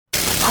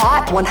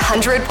Hot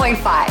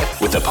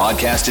 100.5. With the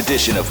podcast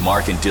edition of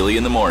Mark and Dilly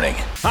in the Morning.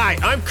 Hi,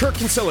 I'm Kirk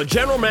Kinsella,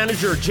 General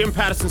Manager of Jim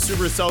Pattison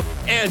Subaru South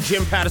and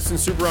Jim Pattison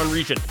Subaru on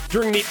Region.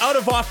 During the Out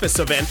of Office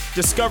event,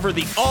 discover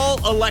the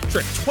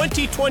all-electric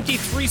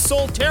 2023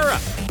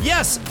 Solterra.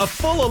 Yes, a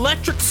full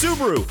electric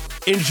Subaru.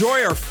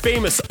 Enjoy our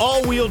famous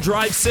all-wheel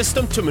drive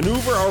system to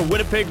maneuver our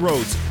Winnipeg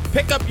roads.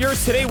 Pick up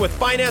yours today with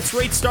finance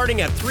rates starting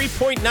at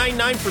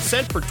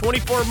 3.99% for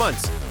 24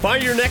 months.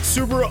 Find your next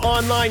Subaru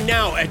online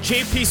now at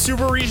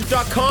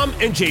jpsubaruregion.com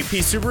and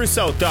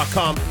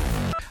jpsubarusouth.com.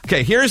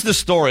 Okay, here's the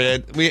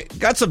story. We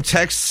got some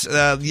texts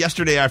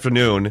yesterday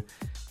afternoon.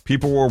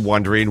 People were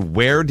wondering,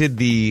 where did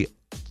the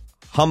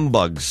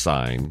Humbug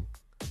sign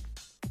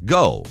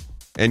go?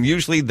 And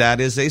usually that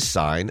is a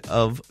sign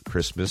of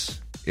Christmas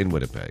in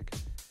Winnipeg.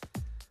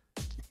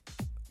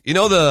 You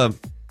know the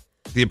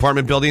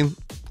apartment building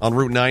on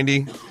Route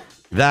 90?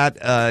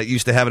 That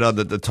used to have it on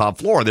the top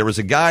floor. There was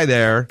a guy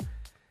there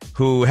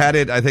who had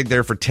it, I think,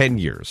 there for 10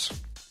 years.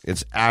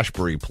 It's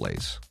Ashbury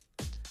Place.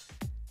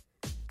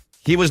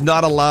 He was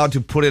not allowed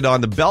to put it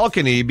on the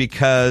balcony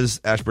because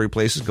Ashbury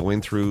Place is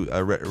going through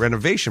a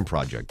renovation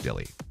project,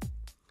 Dilly.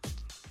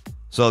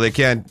 So they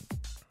can't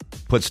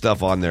put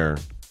stuff on their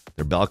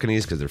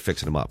balconies because they're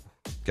fixing them up.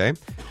 Okay?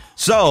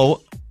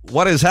 So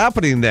what is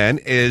happening then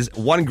is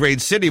One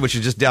Great City, which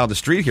is just down the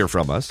street here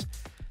from us,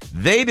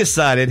 they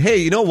decided, hey,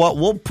 you know what?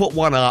 We'll put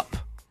one up.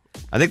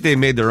 I think they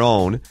made their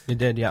own. They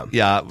did, yeah.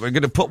 Yeah, we're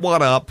going to put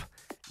one up.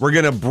 We're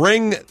going to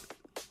bring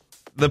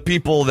the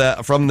people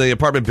that from the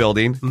apartment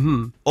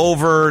building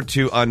over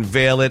to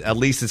unveil it. At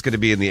least it's going to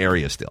be in the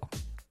area still.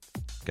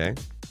 Okay?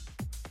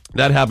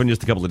 That happened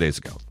just a couple of days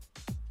ago.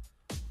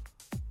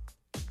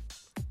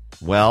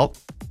 Well,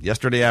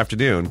 yesterday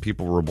afternoon,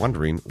 people were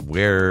wondering,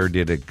 where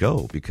did it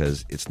go?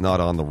 Because it's not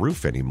on the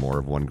roof anymore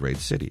of One Great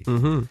City.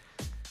 Mm-hmm.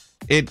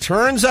 It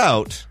turns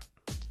out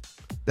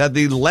that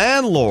the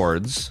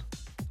landlords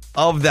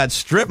of that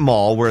strip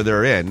mall where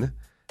they're in,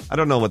 I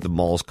don't know what the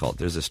mall's called.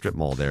 There's a strip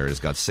mall there. It's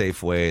got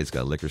Safeway. It's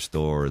got a liquor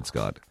store. It's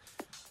got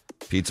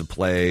pizza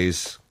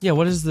place. Yeah,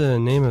 what is the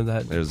name of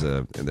that? There's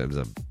a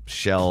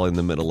Shell in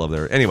the middle of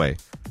there. Anyway,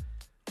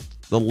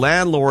 the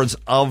landlords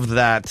of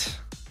that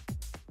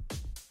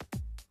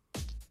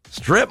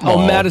strip mall.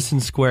 Oh, Madison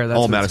Square. That's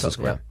what Madison it's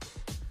called, Square.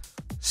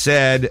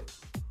 Said,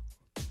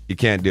 you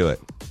can't do it.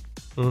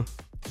 Mm.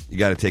 You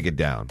got to take it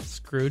down.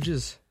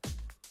 Scrooges.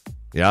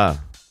 Yeah.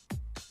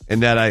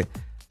 And that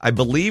I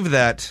believe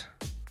that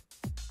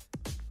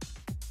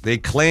they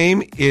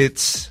claim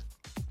it's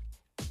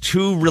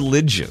too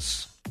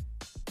religious.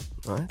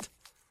 What?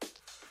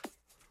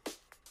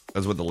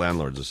 That's what the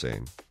landlords are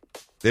saying.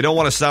 They don't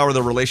want to sour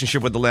the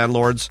relationship with the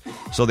landlords,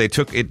 so they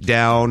took it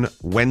down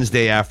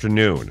Wednesday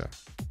afternoon.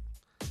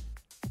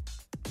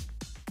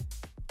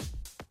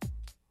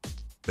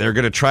 They're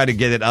going to try to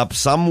get it up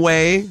some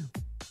way,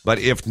 but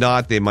if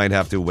not, they might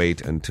have to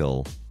wait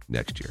until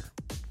next year.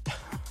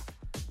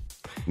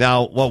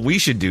 Now, what we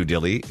should do,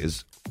 Dilly,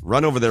 is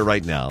run over there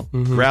right now,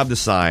 grab the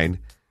sign,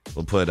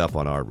 we'll put it up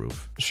on our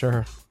roof.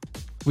 Sure.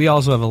 We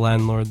also have a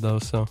landlord, though,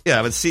 so.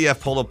 Yeah, but CF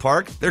Polo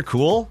Park, they're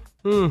cool,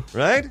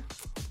 right?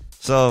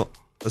 So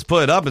let's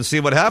put it up and see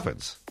what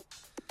happens.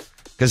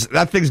 Because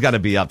that thing's got to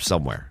be up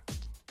somewhere,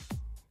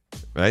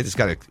 right? We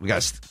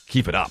got to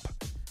keep it up.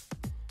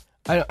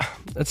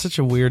 That's such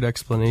a weird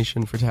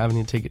explanation for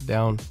having to take it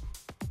down.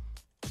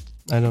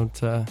 I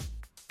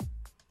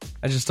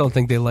just don't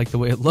think they like the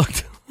way it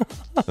looked.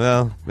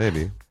 Well,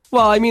 maybe.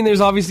 Well, I mean,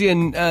 there's obviously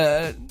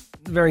a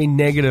very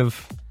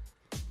negative,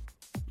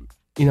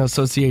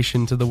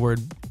 association to the word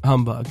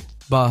humbug.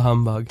 Bah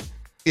humbug.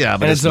 Yeah,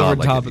 but it's not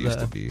like it used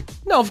to be.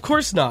 No, of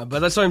course not. But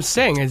that's what I'm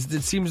saying.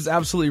 It seems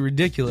absolutely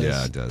ridiculous.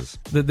 Yeah, it does.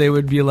 That they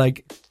would be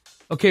like,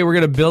 okay, we're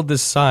going to build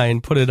this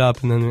sign, put it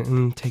up, and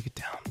then take it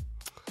down.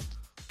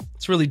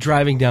 It's really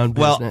driving down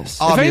business.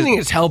 Well, if anything,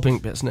 it's helping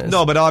business.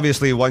 No, but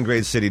obviously One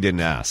Great City didn't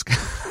ask.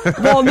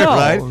 Well, no.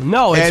 Right?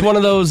 No, it's one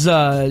of those,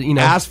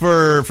 Ask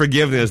for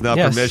forgiveness, not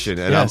Yes, permission.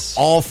 And yes.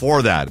 I'm all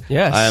for that.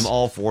 Yes. I am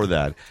all for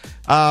that.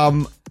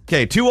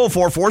 Okay,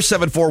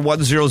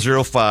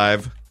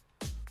 204-474-1005.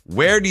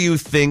 Where do you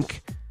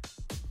think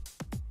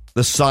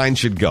the sign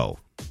should go?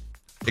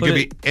 It could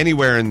be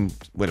anywhere in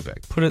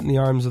Winnipeg. Put it in the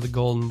arms of the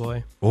golden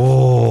boy.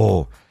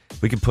 Oh,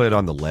 we could put it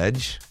on the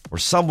ledge or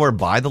somewhere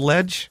by the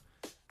ledge.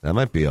 That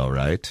might be all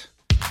right.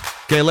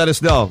 Okay, let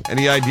us know.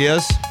 Any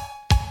ideas?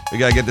 We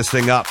got to get this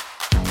thing up.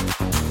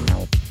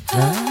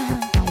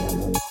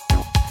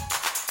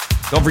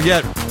 Don't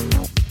forget,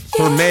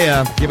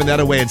 Maya giving that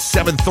away at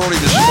 7:30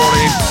 this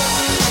morning.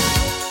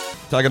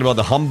 Talking about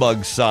the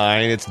Humbug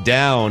sign. It's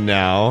down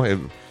now. It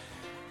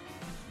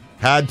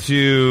had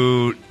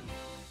to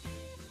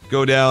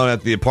go down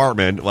at the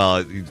apartment.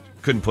 Well, you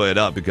couldn't put it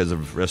up because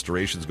of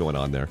restorations going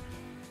on there.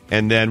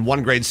 And then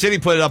One Great City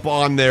put it up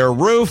on their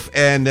roof,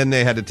 and then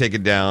they had to take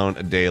it down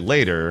a day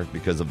later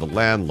because of the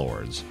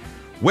landlords.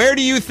 Where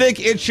do you think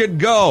it should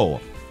go?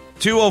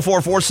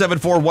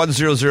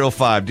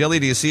 204-474-1005. Dilly,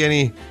 do you see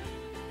any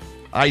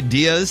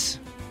ideas?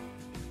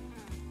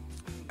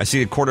 I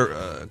see a corner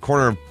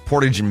of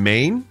Portage and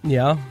Main.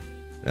 Yeah.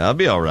 That'll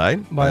be all right.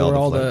 By where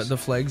all flags. the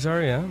flags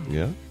are, yeah.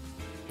 Yeah.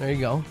 There you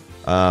go.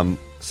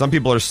 Some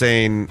people are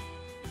saying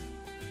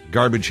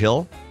Garbage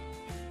Hill.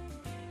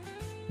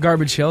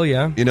 Garbage Hill,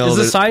 yeah. You know,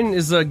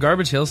 is the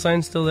Garbage Hill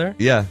sign still there?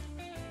 Yeah.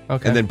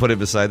 Okay. And then put it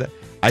beside that.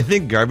 I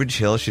think Garbage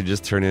Hill should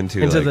just turn into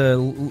the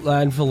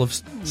landfill of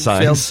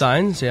failed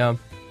signs, yeah.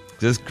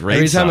 Just great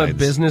Every time signs. a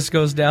business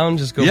goes down,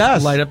 just go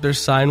light up their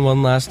sign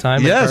one last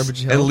time at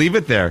Garbage Hill. And leave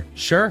it there.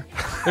 Sure.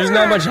 There's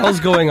not much else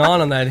going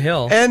on that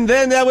hill. And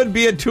then that would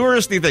be a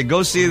touristy thing.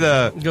 Go see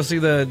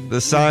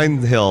the sign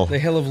hill. The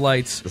Hill of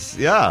Lights.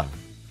 Yeah.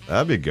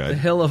 That'd be The good.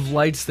 Hill of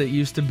Lights that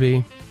used to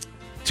be.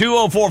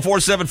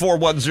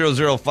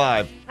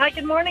 204-474-1005. Hi,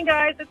 good morning,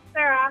 guys. It's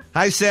Sarah.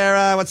 Hi,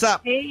 Sarah. What's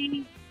up?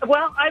 Hey.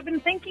 Well, I've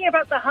been thinking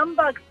about the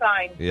Humbug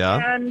sign.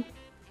 Yeah. And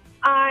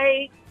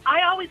I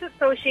always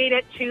associate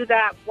it to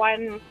that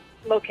one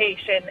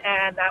location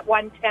and that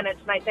one tenant,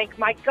 and I think,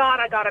 my God,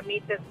 I got to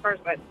meet this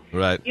person.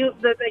 Right. The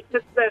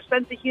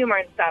sense of humor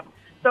and stuff.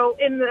 So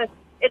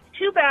it's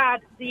too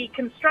bad the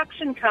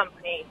construction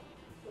company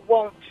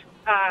won't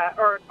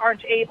or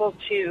aren't able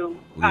to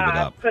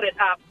put it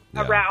up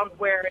around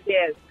where it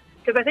is.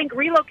 Because I think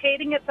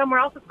relocating it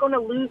somewhere else is going to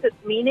lose its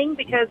meaning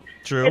because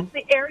it's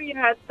the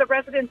area, it's the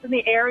residents in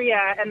the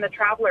area and the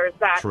travelers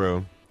that...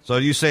 True. So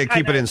you say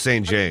keep it in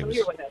St. James.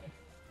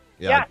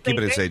 Yeah, keep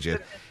it in St.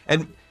 James.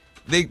 And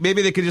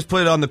maybe they could just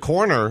put it on the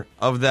corner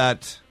of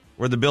that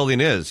where the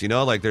building is. You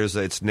know, like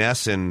it's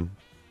Ness and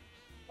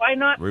why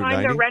not Route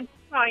find 90? a rent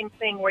sign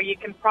thing where you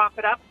can prop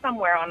it up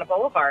somewhere on a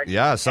boulevard?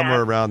 Yeah,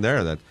 somewhere around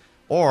there.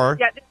 Or,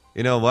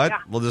 you know what? Yeah.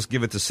 We'll just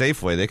give it to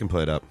Safeway. They can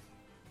put it up.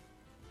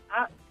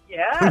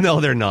 Yeah.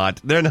 No, they're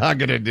not. They're not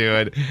going to do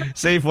it.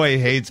 Safeway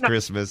hates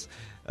Christmas.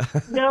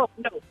 No.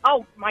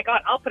 Oh, my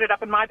God. I'll put it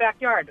up in my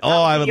backyard.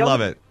 Oh, I would love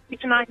it.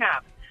 Kitchen I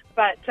have.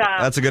 But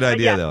that's a good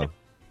idea, though.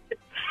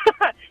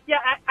 Yeah,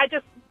 I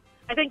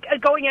think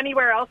going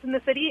anywhere else in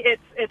the city,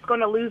 it's going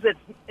to lose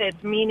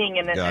its meaning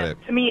and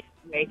to me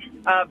anyway,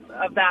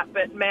 of that.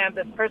 But man,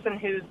 this person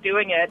who's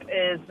doing it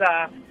is,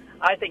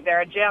 I think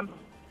they're a gem.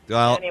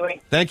 Well,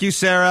 anyway, thank you,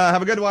 Sarah.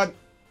 Have a good one.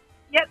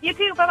 Yep, you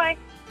too. Bye bye.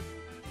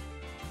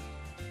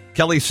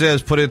 Kelly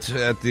says put it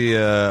at the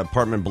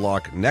apartment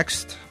block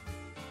next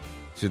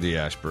to the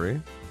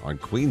Ashbury on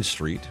Queen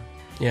Street.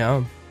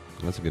 Yeah.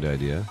 That's a good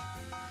idea.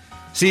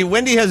 See,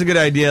 Wendy has a good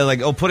idea,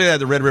 like, put it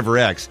at the Red River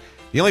X.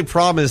 The only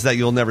problem is that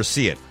you'll never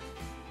see it.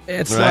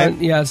 It's not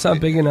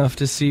big enough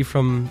to see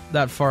from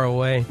that far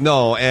away.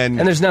 No, and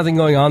there's nothing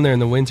going on there in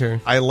the winter.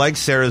 I like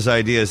Sarah's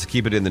idea is to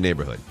keep it in the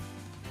neighborhood.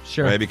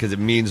 Sure. Right, because it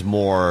means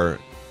more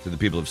to the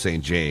people of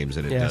St. James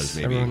than it does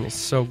maybe. Everyone is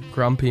so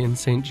grumpy in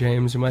St.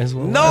 James, you might as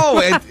well. No,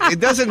 it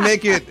doesn't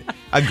make it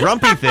a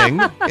grumpy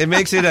thing. It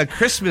makes it a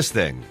Christmas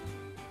thing.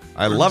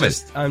 I love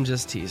it. I'm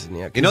just teasing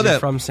you. You know that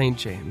from St.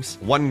 James.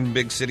 One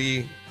great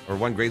city,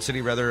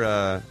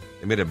 they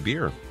made a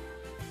beer.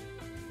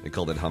 They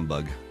called it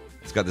Humbug.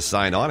 It's got the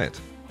sign on it.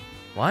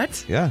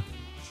 What? Yeah.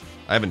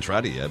 I haven't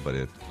tried it yet, but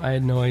it I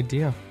had no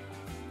idea.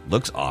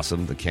 looks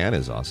awesome. The can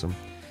is awesome.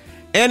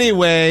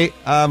 Anyway,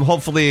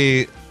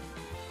 hopefully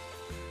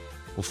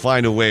we'll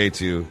find a way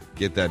to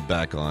get that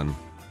back on.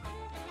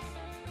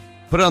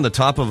 Put it on the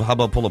top of how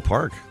about Pulla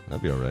Park?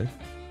 That'd be all right.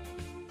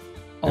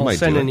 I'll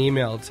send an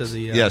email to the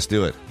yes,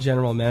 do it.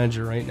 general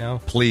manager right now.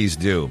 Please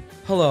do.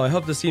 Hello, I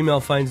hope this email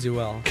finds you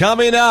well.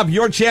 Coming up,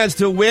 your chance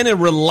to win and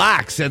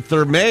relax at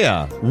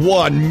Thermea.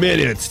 1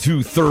 minute to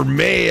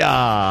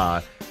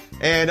Thermea.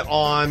 And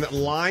on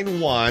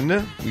line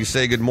one, we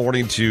say good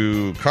morning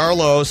to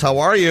Carlos. How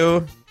are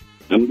you?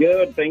 I'm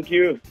good, thank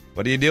you.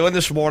 What are you doing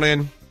this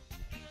morning?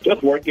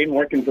 Just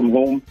working from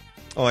home.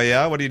 Oh,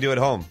 yeah? What do you do at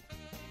home?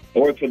 I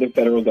work for the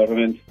federal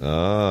government.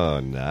 Oh,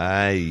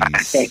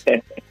 nice.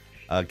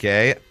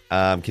 Okay.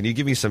 Can you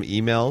give me some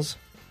emails?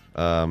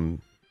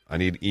 I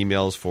need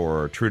emails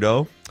for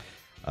Trudeau,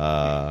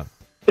 Polyev,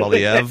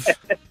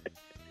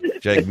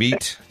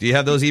 Jagmeet. Do you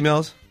have those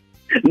emails?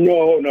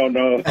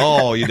 No.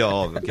 Oh, you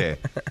don't? Okay.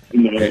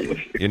 No.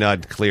 You're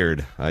not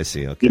cleared. I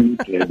see. Okay. No.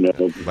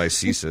 By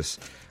CSIS.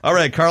 All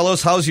right,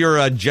 Carlos, how's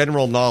your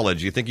general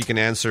knowledge? You think you can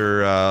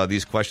answer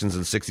these questions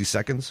in 60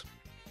 seconds?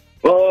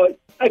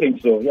 I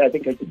think so. Yeah, I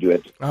think I could do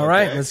it. All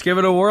right, let's give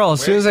it a whirl.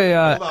 As soon as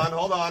I...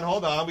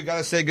 Hold on. We got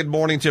to say good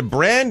morning to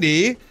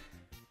Brandy.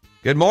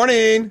 Good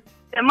morning.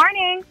 Good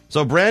morning.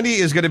 So Brandy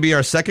is going to be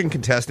our second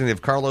contestant.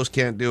 If Carlos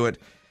can't do it,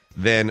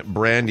 then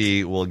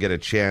Brandy will get a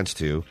chance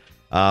to.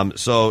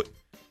 So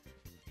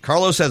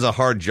Carlos has a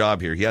hard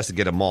job here. He has to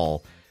get them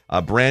all.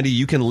 Brandy,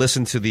 you can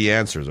listen to the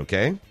answers,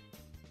 okay?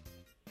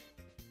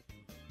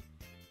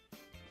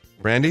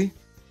 Brandy?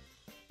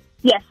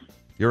 Yes.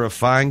 You're a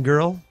fine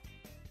girl.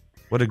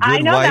 What a good I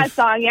know wife that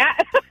song, yeah.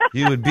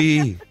 you would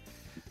be.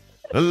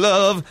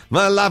 Love,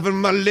 my life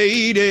and my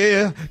lady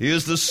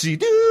is the sea.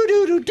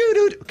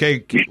 Do.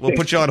 Okay, we'll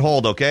put you on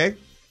hold, okay?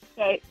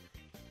 Okay.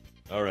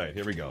 All right,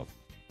 here we go.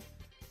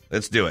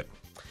 Let's do it.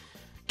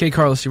 Okay,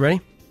 Carlos, you ready?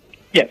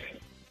 Yes.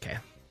 Okay. I'm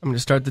going to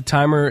start the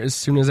timer as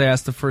soon as I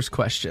ask the first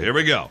question. Here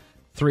we go.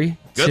 3,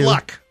 Good 2,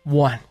 luck.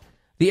 1.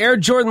 The Air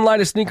Jordan line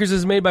of sneakers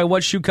is made by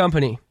what shoe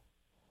company?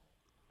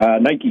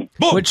 Nike.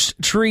 Boom. Which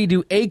tree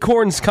do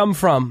acorns come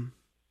from?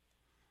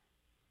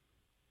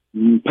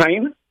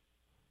 Pine.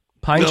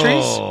 Pine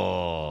trees?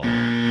 Oh.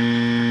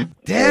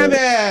 Damn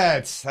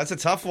it! That's a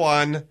tough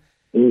one.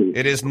 Ooh.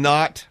 It is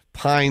not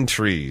pine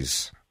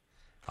trees.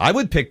 I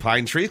would pick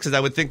pine trees because I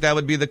would think that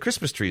would be the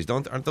Christmas trees.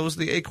 Aren't those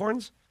the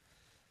acorns?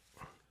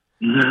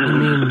 You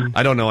mean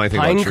I don't know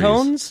anything pine about trees.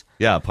 cones?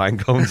 Yeah, pine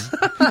cones.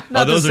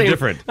 Oh, those are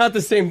different. Not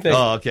the same thing.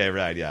 Oh, okay,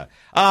 right, yeah.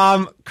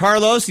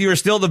 Carlos, you are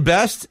still the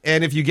best,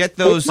 and if you get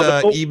those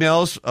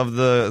emails of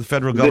the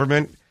federal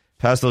government,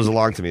 pass those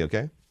along to me,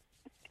 okay?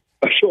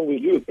 I sure will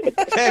do.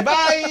 Okay,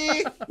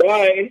 bye!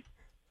 Bye.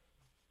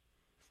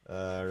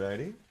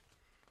 Alrighty.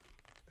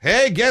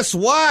 Hey, guess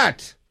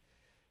what?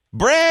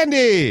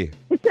 Brandy!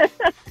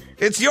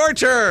 It's your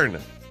turn!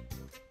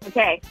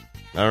 Okay.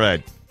 All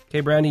right, Okay,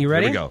 Brandy, you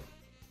ready? here we go.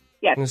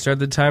 Yes. I'm going to start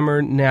the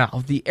timer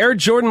now. The Air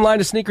Jordan line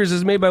of sneakers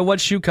is made by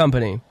what shoe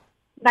company?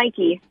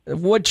 Nike.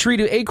 What tree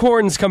do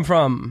acorns come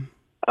from?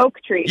 Oak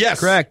tree. Yes.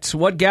 Correct.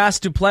 What gas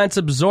do plants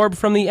absorb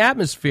from the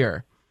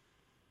atmosphere?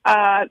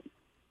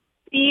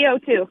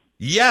 CO2.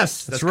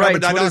 Yes, That's right.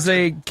 carbon What does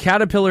dioxide. a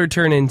caterpillar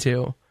turn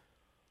into?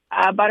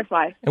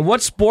 Butterfly. And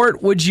what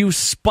sport would you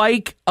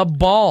spike a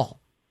ball?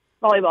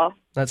 Volleyball.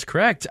 That's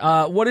correct.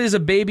 What is a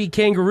baby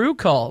kangaroo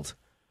called?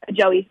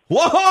 Joey.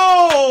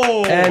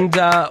 Whoa! And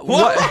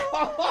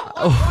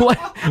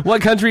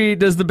what country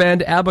does the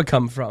band ABBA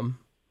come from?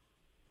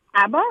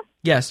 ABBA?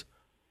 Yes.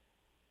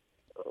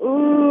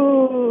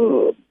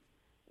 Ooh.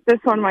 This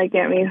one might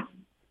get me.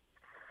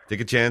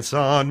 Take a chance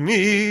on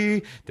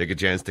me. Take a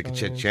chance, take a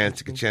chance,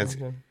 take a chance.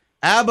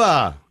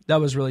 ABBA! That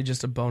was really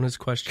just a bonus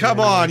question. Come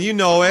on, you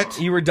know it.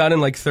 You were done in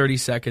like 30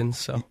 seconds,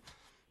 so.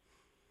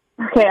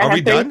 Okay, I Are we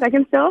have 30 done?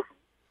 seconds still.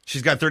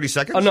 She's got 30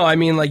 seconds? Oh, no, I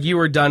mean, like, you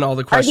were done all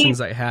the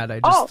questions I had. I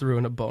just threw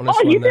in a bonus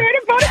Oh, one you there.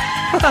 heard about it?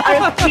 I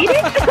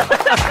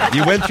was cheating?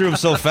 You went through them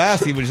so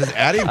fast, he was just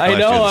adding I questions.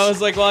 know. I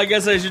was like, well, I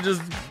guess I should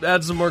just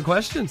add some more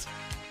questions.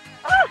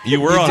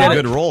 You were on did a it.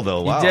 good roll,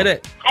 though. Wow. You did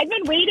it. I've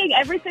been waiting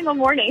every single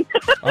morning.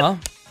 Well,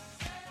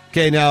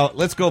 Okay, now,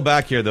 let's go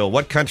back here, though.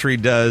 What country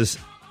does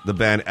the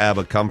band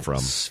ABBA come from?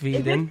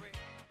 Sweden.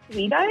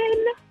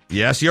 Sweden?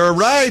 Yes, you're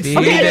right.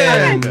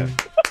 Sweden.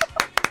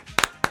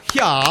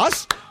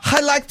 Yes,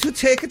 I like to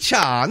take a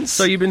chance.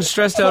 So you've been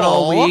stressed out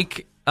all Aw.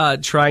 week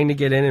trying to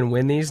get in and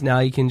win these. Now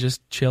you can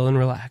just chill and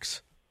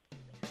relax.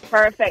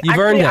 Perfect. You've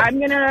earned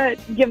Actually, it. I'm going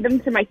to give them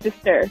to my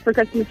sister for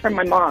Christmas from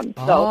my mom.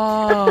 So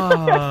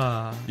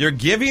Ah. You're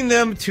giving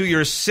them to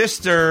your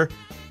sister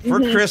for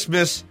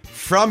Christmas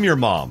from your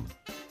mom.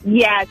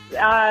 yes,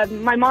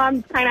 my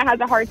mom kind of has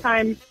a hard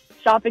time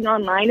shopping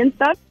online and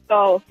stuff.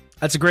 So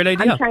That's a great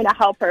idea. I'm trying to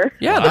help her.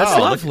 Yeah, that's Wow,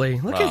 lovely.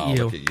 Look wow, at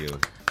you. Look at you.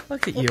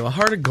 Look at you. A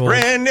heart of gold.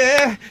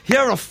 Brandy,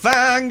 you're a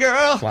fine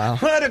girl. Wow.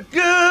 What a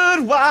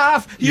good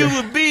wife. You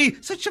would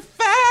be such a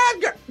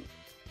fine girl.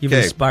 You've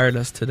Okay. inspired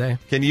us today.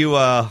 Can you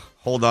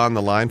hold on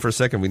the line for a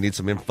second? We need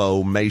some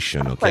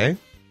information, okay?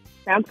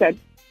 Sounds good.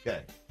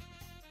 Okay.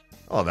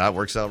 Oh, that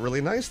works out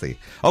really nicely.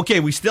 Okay,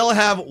 we still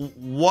have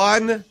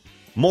one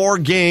more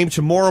game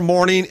tomorrow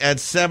morning at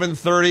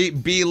 7:30.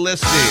 Be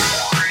listening.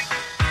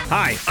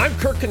 Hi, I'm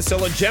Kirk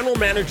Kinsella, General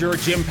Manager at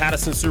Jim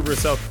Pattison Subaru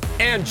South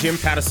and Jim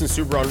Pattison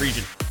Subaru on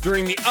Region.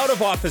 During the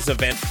out-of-office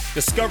event,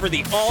 discover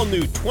the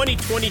all-new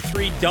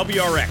 2023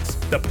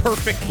 WRX, the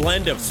perfect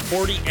blend of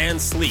sporty and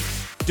sleek.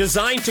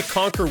 Designed to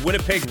conquer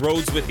Winnipeg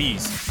roads with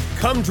ease.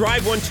 Come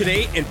drive one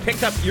today and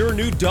pick up your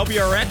new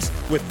WRX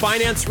with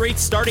finance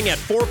rates starting at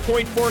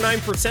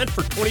 4.49%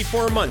 for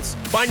 24 months.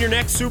 Find your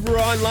next Subaru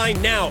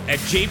online now at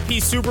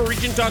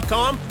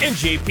jpsubaruregion.com and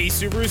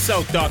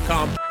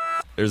jpsubarusouth.com.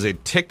 There's a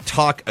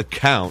TikTok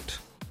account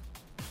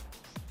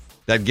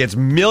that gets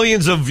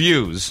millions of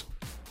views,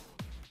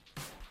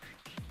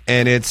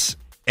 and it's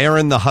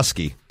Aaron the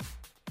Husky.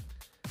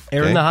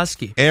 Aaron Okay. the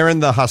Husky. Aaron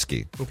the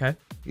Husky. Okay.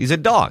 He's a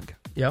dog,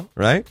 Yeah.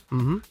 right?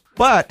 Mm-hmm.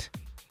 But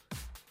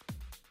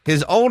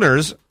his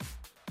owners,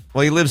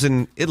 well, he lives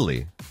in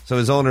Italy, so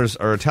his owners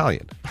are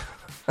Italian.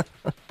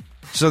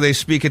 So they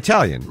speak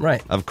Italian.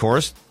 Right. Of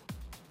course,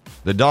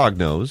 the dog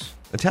knows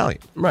Italian.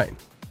 Right.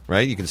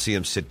 Right? You can see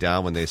him sit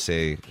down when they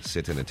say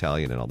sit in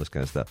Italian and all this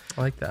kind of stuff.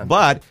 I like that.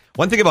 But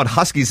one thing about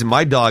huskies, and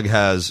my dog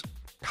has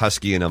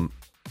husky in him,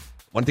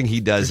 one thing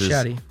he does They're is...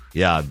 chatty.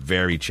 Yeah,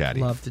 very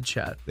chatty. Love to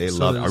chat. They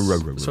so love-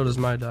 Does, so does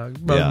my dog.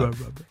 Yeah.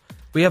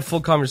 We have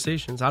full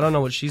conversations. I don't know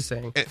what she's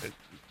saying,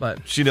 but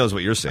She knows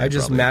what you're saying. I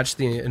just probably. match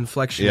the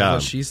inflection Yeah. of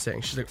what she's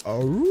saying. She's like,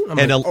 oh. I'm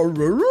And like,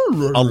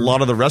 a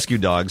lot of the rescue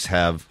dogs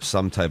have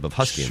some type of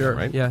husky Sure, in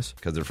them, right? yes.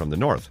 Because they're from the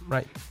north.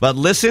 Right. But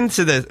listen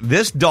to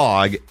this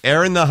dog,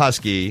 Aaron the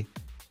Husky,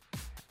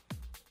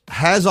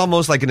 has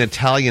almost like an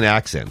Italian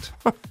accent,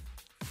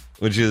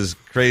 which is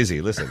crazy.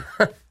 Listen.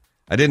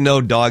 I didn't know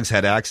dogs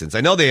had accents.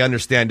 I know they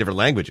understand different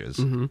languages.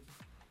 Mm-hmm.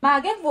 Ma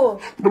che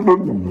vuoi?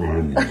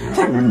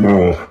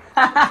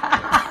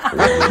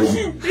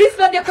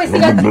 Rispondi a questi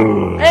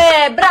gattini.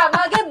 Bravo,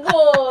 ma che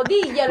vuoi?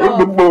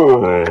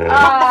 Diglielo.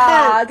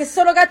 Ah, che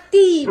sono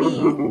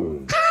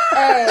cattivi.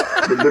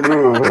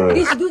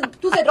 Dici,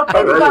 tu sei troppo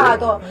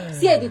educato.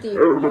 Siediti,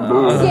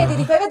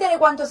 fai vedere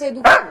quanto sei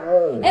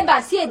educato.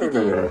 Vai, siediti.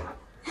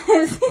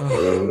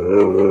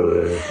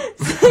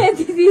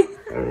 Siediti.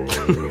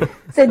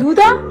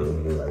 Seduta?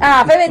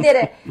 Ah, fai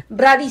vedere.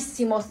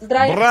 Bravissimo.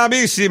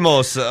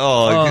 Bravissimos.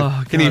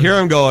 Can you hear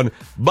him going,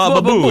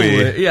 Baba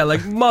Booey? Yeah,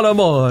 like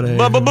Monamore.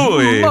 Baba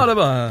Booey.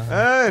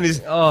 And he's,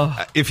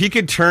 if he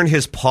could turn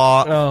his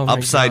paw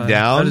upside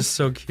down that is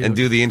so cute. and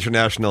do the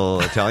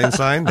international Italian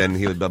sign, then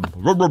he would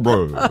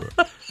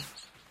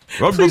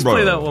Please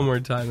play that one more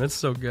time. That's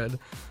so good.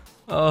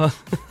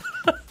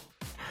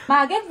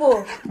 Ma che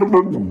vuoi?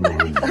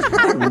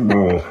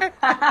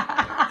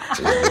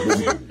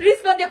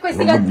 Rispondi a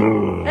questi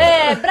cattivi.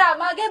 Bravo,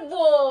 ma che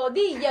vuoi?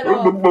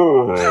 Diglielo.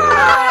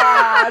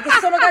 Che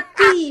sono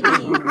cattivi.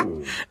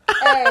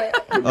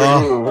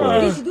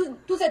 Dici,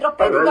 tu sei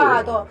troppo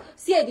educato.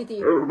 Siediti,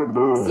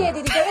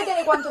 fai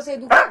vedere quanto sei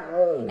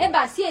educato.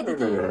 Vai,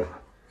 siediti.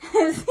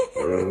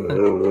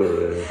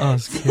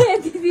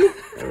 Siediti.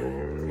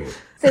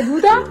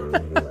 Seduta?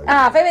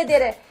 Ah, fai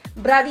vedere.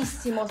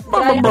 Bravissimo.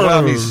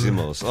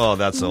 Bravissimos. Oh,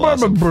 that's so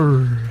awesome.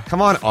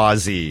 Come on,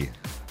 Ozzy.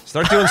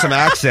 Start doing some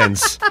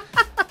accents.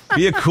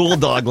 Be a cool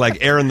dog like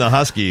Aaron the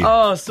Husky.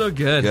 Oh, so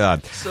good.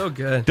 God. So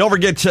good. Don't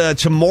forget,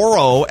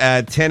 tomorrow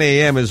at 10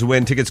 a.m. is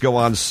when tickets go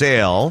on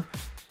sale.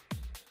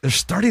 They're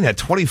starting at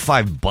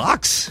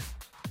 $25.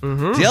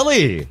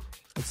 Dilly.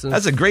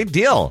 That's a great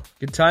deal.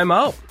 Good time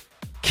out.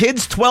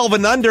 Kids 12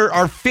 and under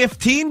are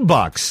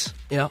 $15.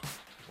 Yeah.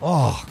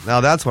 Oh,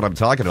 now that's what I'm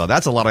talking about.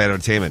 That's a lot of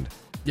entertainment.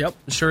 Yep,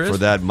 sure is. For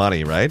that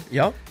money, right?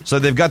 Yep. So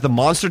they've got the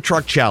Monster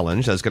Truck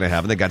Challenge that's going to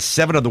happen. They got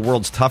 7 of the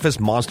world's toughest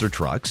monster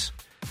trucks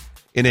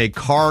in a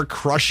car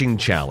crushing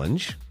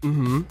challenge.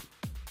 Mm-hmm.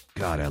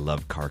 God, I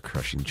love car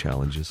crushing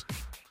challenges.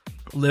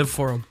 Live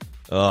for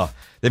them.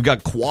 They've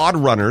got quad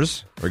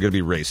runners who are going to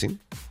be racing.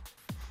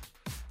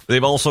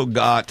 They've also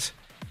got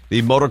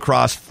the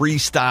motocross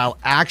freestyle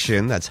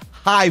action that's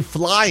high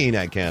flying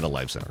at Canada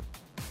Life Center.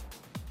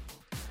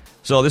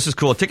 So this is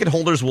cool. Ticket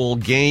holders will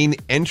gain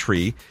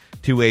entry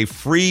to a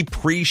free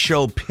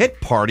pre-show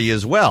pit party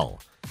as well.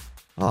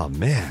 Oh,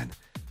 man.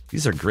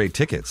 These are great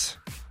tickets.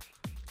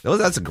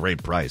 That's a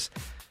great price.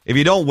 If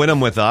you don't win them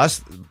with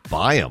us,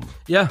 buy them.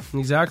 Yeah,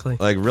 exactly.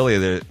 Like, really,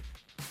 they're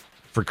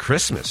for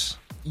Christmas.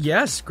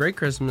 Yes, great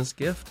Christmas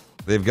gift.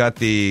 They've got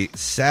the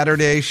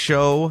Saturday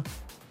show.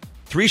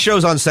 3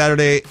 shows on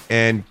Saturday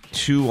and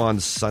 2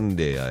 on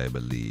Sunday, I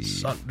believe.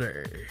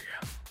 Sunday.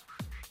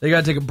 They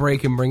got to take a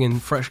break and bring in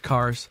fresh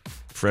cars.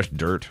 Fresh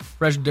dirt.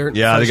 Fresh dirt.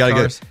 Yeah, fresh they got to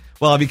cars. get...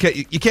 Well, you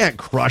can't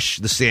crush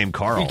the same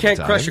car all the time. You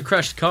can't crush a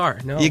crushed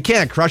car. No. You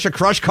can't crush a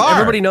crushed car.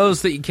 Everybody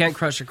knows that you can't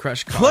crush a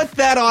crushed car. Put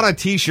that on a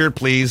T-shirt,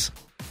 please.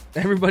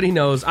 Everybody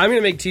knows. I'm going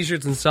to make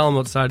T-shirts and sell them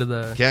outside of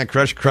the Can't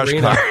crush crushed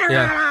arena. car.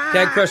 Yeah.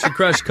 Can't crush a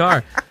crushed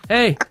car.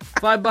 Hey,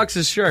 $5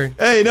 a shirt.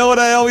 Hey, you know what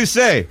I always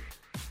say?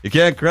 You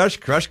can't crush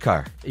crushed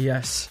car.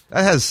 Yes.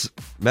 That has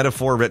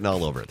metaphor written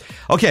all over it.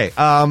 Okay,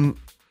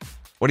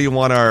 what do you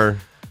want our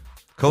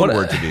code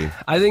word to be?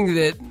 I think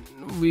that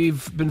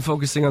we've been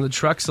focusing on the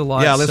trucks a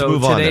lot. Yeah, let's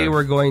move on. Today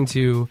we're going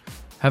to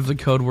have the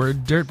code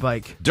word dirt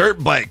bike.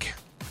 Dirt bike.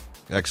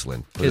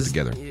 Excellent. Put it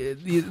together.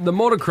 The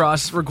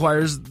motocross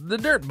requires the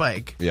dirt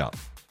bike. Yeah.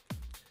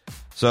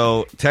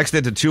 So text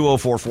it to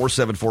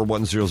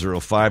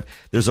 204-474-1005.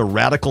 There's a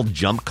radical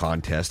jump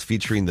contest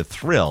featuring the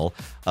thrill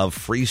of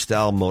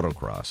freestyle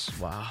motocross.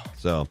 Wow.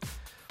 So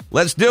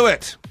let's do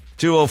it.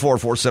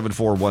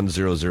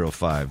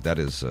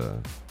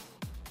 204-474-1005.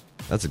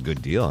 That's a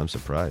good deal. I'm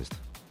surprised.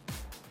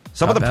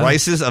 Some of the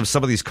prices of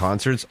some of these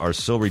concerts are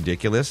so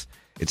ridiculous.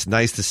 It's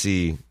nice to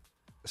see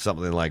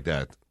something like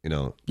that. You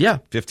know, yeah,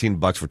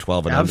 $15 for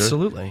 12 and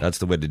Absolutely. under. That's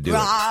the way to do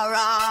it.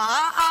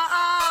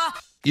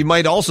 You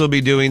might also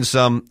be doing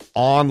some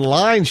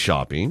online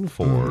shopping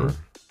for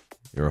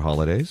your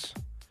holidays.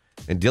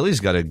 And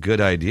Dilly's got a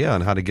good idea on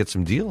how to get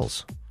some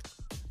deals.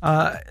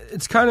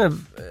 It's kind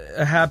of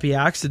a happy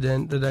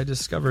accident that I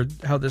discovered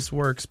how this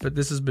works, but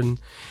this has been,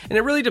 and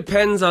it really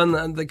depends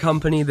on the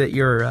company that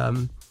you're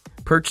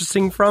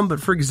purchasing from.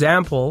 But for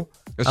example,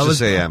 let's just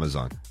say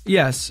Amazon.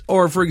 Yes,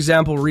 or for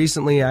example,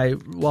 recently I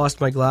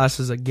lost my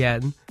glasses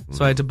again,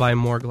 so I had to buy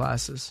more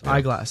glasses,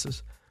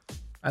 eyeglasses.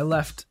 I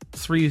left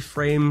 3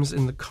 frames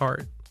in the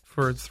cart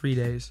for 3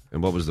 days.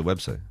 And what was the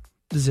website?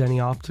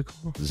 Zenny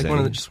Optical.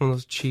 Zenny. Like just one of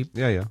those cheap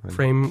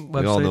frame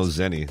websites. We all know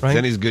Zenny. Right?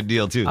 Zenny's a good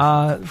deal, too.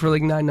 For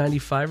like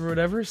 $9.95 or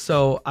whatever.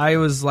 So I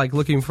was like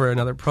looking for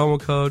another promo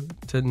code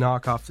to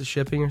knock off the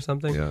shipping or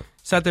something. Yeah.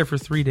 Sat there for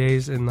 3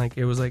 days and like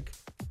it was like,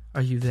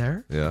 are you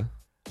there? Yeah.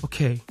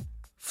 Okay.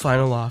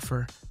 Final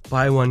offer.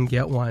 Buy one,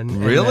 get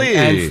one. Really?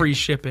 And free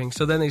shipping.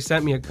 So then they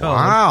sent me a code.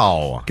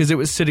 Wow. Because it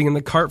was sitting in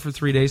the cart for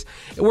 3 days.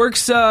 It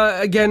works,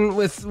 again,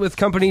 with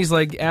companies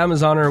like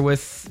Amazon or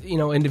with,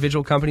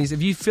 individual companies.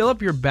 If you fill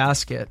up your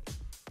basket,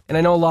 and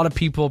I know a lot of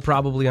people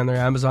probably on their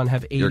Amazon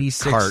have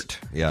 86. Your cart,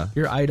 yeah.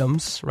 Your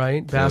items,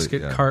 right?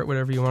 Basket, cart,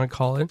 whatever you want to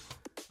call it.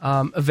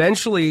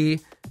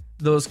 Eventually,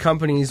 those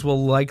companies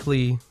will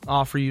likely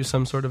offer you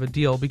some sort of a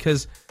deal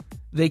because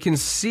they can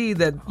see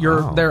that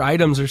their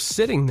items are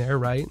sitting there,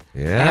 right?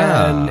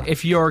 Yeah. And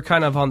if you're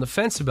kind of on the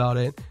fence about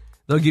it,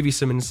 they'll give you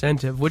some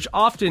incentive, which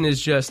often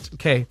is just,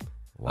 okay,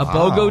 a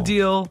BOGO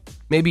deal,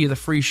 maybe the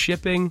free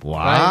shipping.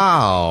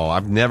 Wow. Right?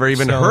 I've never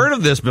even heard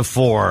of this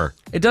before.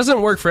 It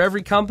doesn't work for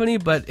every company,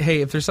 but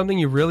hey, if there's something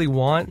you really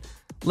want,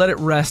 let it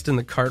rest in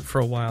the cart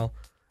for a while.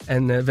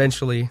 And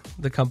eventually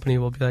the company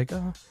will be like,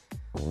 oh,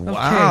 okay.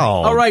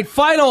 Wow. All right,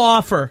 final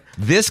offer.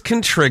 This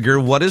can trigger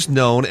what is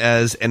known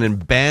as an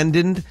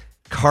abandoned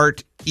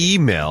cart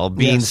email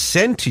being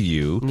sent to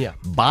you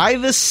by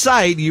the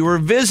site you were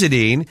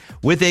visiting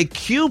with a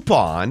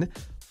coupon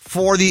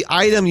for the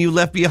item you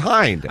left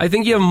behind. I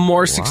think you have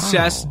more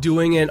success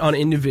doing it on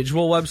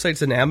individual websites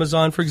than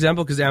Amazon, for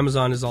example, because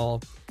Amazon is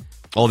all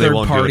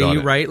third party,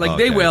 right? Like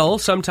they will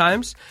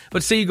sometimes,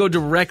 but say you go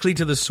directly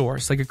to the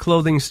source, like a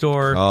clothing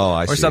store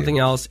or something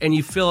else, and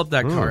you fill up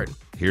that cart.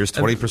 Here's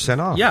 20%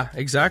 off. Yeah,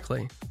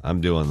 exactly.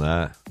 I'm doing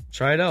that.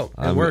 Try it out.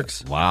 It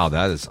works. Wow,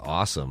 that is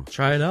awesome.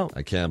 Try it out.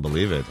 I can't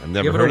believe it. I've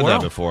never heard of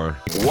that before.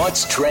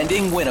 What's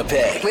trending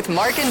Winnipeg? With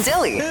Mark and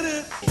Dilly.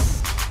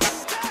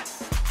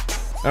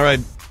 All right,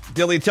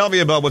 Dilly, tell me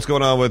about what's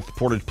going on with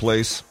Portage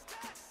Place.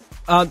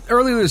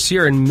 Earlier this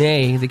year in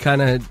May,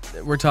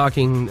 we're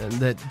talking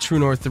that True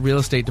North, the real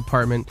estate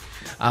department,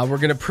 we're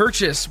going to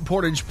purchase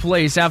Portage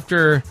Place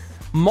after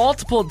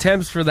multiple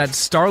attempts for that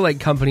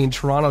Starlight company in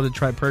Toronto to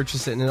try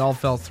purchase it, and it all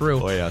fell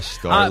through. Oh yeah,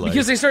 Starlight.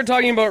 Because they started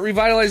talking about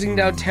revitalizing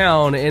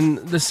downtown, and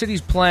the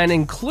city's plan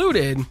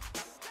included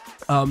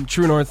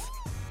True North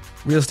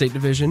real estate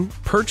division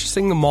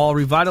purchasing the mall,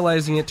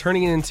 revitalizing it,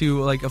 turning it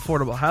into like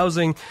affordable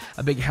housing,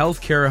 a big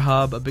healthcare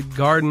hub, a big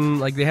garden.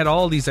 Like they had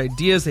all these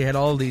ideas, they had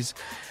all these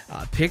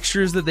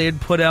pictures that they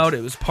had put out.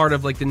 It was part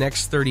of like the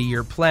next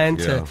 30-year plan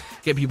to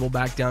get people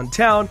back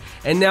downtown.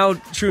 And now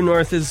True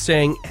North is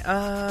saying,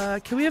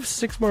 can we have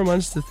 6 more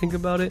months to think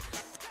about it?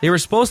 They were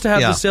supposed to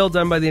have the sale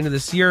done by the end of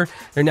this year.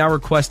 They're now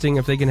requesting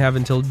if they can have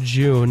until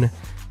June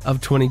of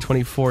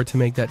 2024 to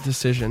make that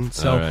decision.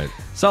 So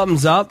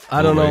something's up.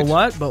 I don't know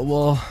what, but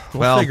we'll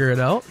figure it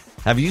out.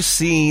 Have you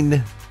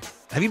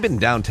been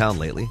downtown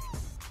lately?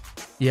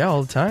 Yeah,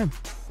 all the time.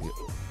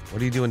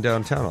 What are you doing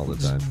downtown all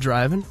the time? Just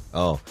driving.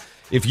 Oh.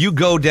 If you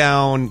go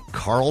down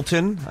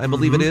Carlton, I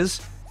believe it is,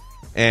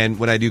 and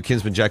when I do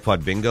Kinsman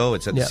Jackpot Bingo,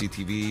 it's at the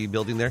CTV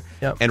building there,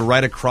 and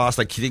right across,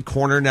 like the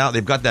corner now,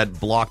 they've got that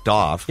blocked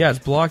off. Yeah, it's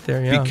blocked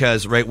there,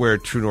 because right where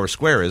True North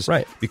Square is,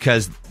 right?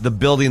 Because the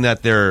building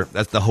that's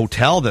the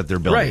hotel that they're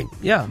building, right?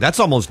 Yeah, that's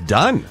almost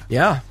done.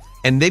 Yeah,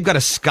 and they've got a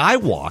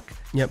skywalk.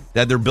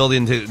 That they're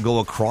building to go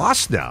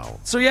across now.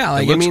 So yeah,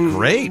 like, it looks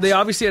great. They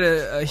obviously had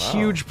a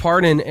huge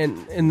part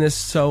in this,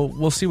 so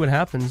we'll see what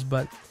happens,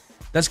 but.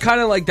 That's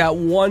kind of like that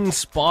one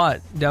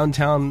spot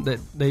downtown that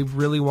they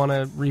really want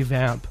to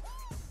revamp.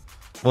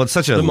 Well, it's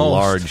such a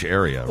large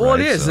area, right? Well,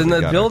 it is, and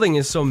the building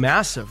is so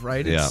massive,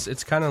 right?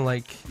 It's kind of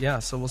like,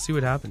 so we'll see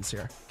what happens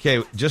here.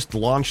 Okay, just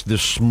launched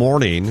this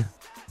morning,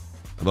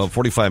 about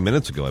 45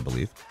 minutes ago, I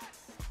believe.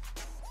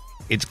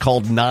 It's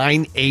called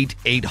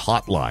 988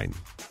 Hotline,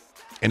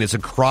 and it's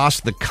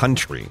across the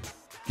country.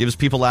 Gives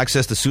people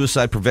access to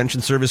suicide prevention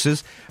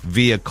services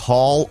via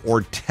call or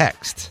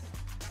text.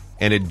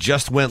 And it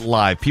just went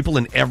live. People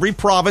in every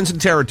province and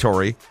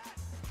territory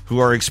who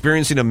are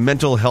experiencing a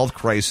mental health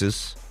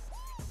crisis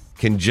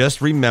can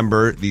just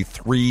remember the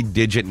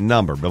 3-digit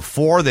number.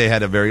 Before, they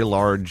had a very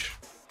large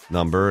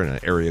number and an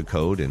area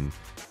code, and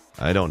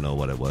I don't know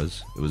what it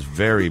was. It was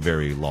very,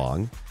 very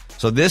long.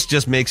 So this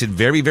just makes it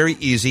very, very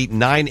easy.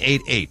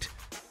 988.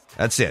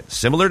 That's it.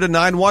 Similar to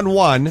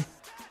 911.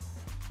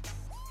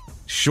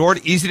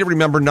 Short, easy to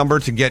remember number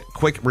to get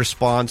quick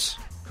response,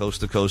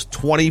 coast to coast,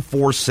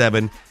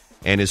 24/7.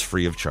 And is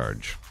free of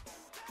charge.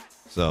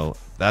 So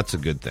that's a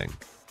good thing.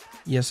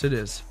 Yes, it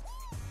is.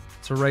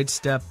 It's a right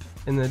step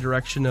in the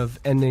direction of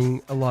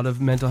ending a lot of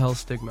mental health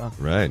stigma.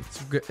 Right.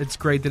 It's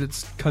great that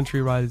it's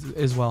countrywide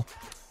as well.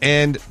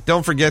 And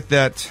don't forget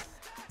that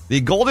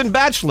the Golden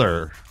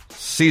Bachelor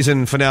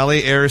season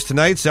finale airs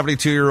tonight.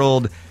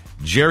 72-year-old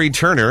Jerry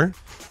Turner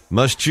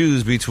must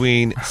choose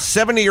between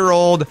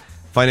 70-year-old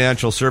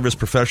financial service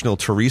professional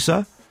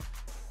Teresa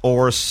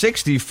or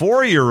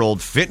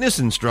 64-year-old fitness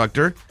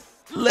instructor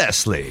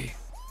Leslie.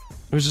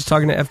 I was just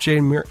talking to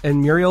FJ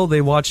and Muriel.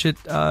 They watch it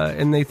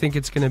and they think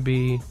it's going to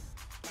be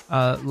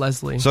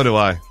Leslie. So do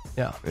I.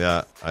 Yeah.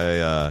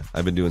 Yeah.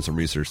 I've been doing some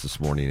research this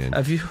morning, and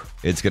have you?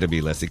 It's going to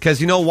be Leslie.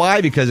 Because you know why?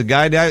 Because a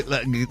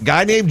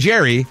guy named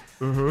Jerry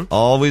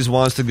always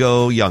wants to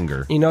go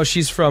younger. You know,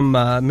 she's from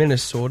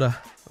Minnesota.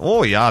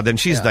 Oh yeah. Then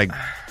she's like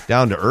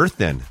down to earth.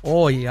 Then.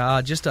 Oh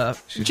yeah. Just a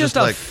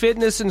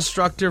fitness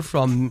instructor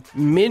from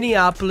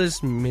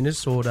Minneapolis,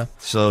 Minnesota.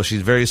 So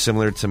she's very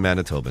similar to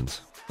Manitobans.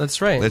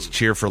 That's right. Let's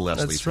cheer for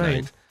Leslie That's tonight.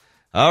 Right.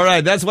 All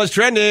right, that's what's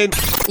trending.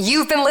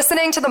 You've been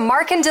listening to the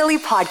Mark and Dilly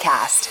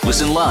podcast.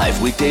 Listen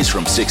live weekdays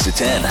from 6 to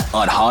 10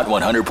 on Hot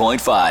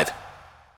 100.5.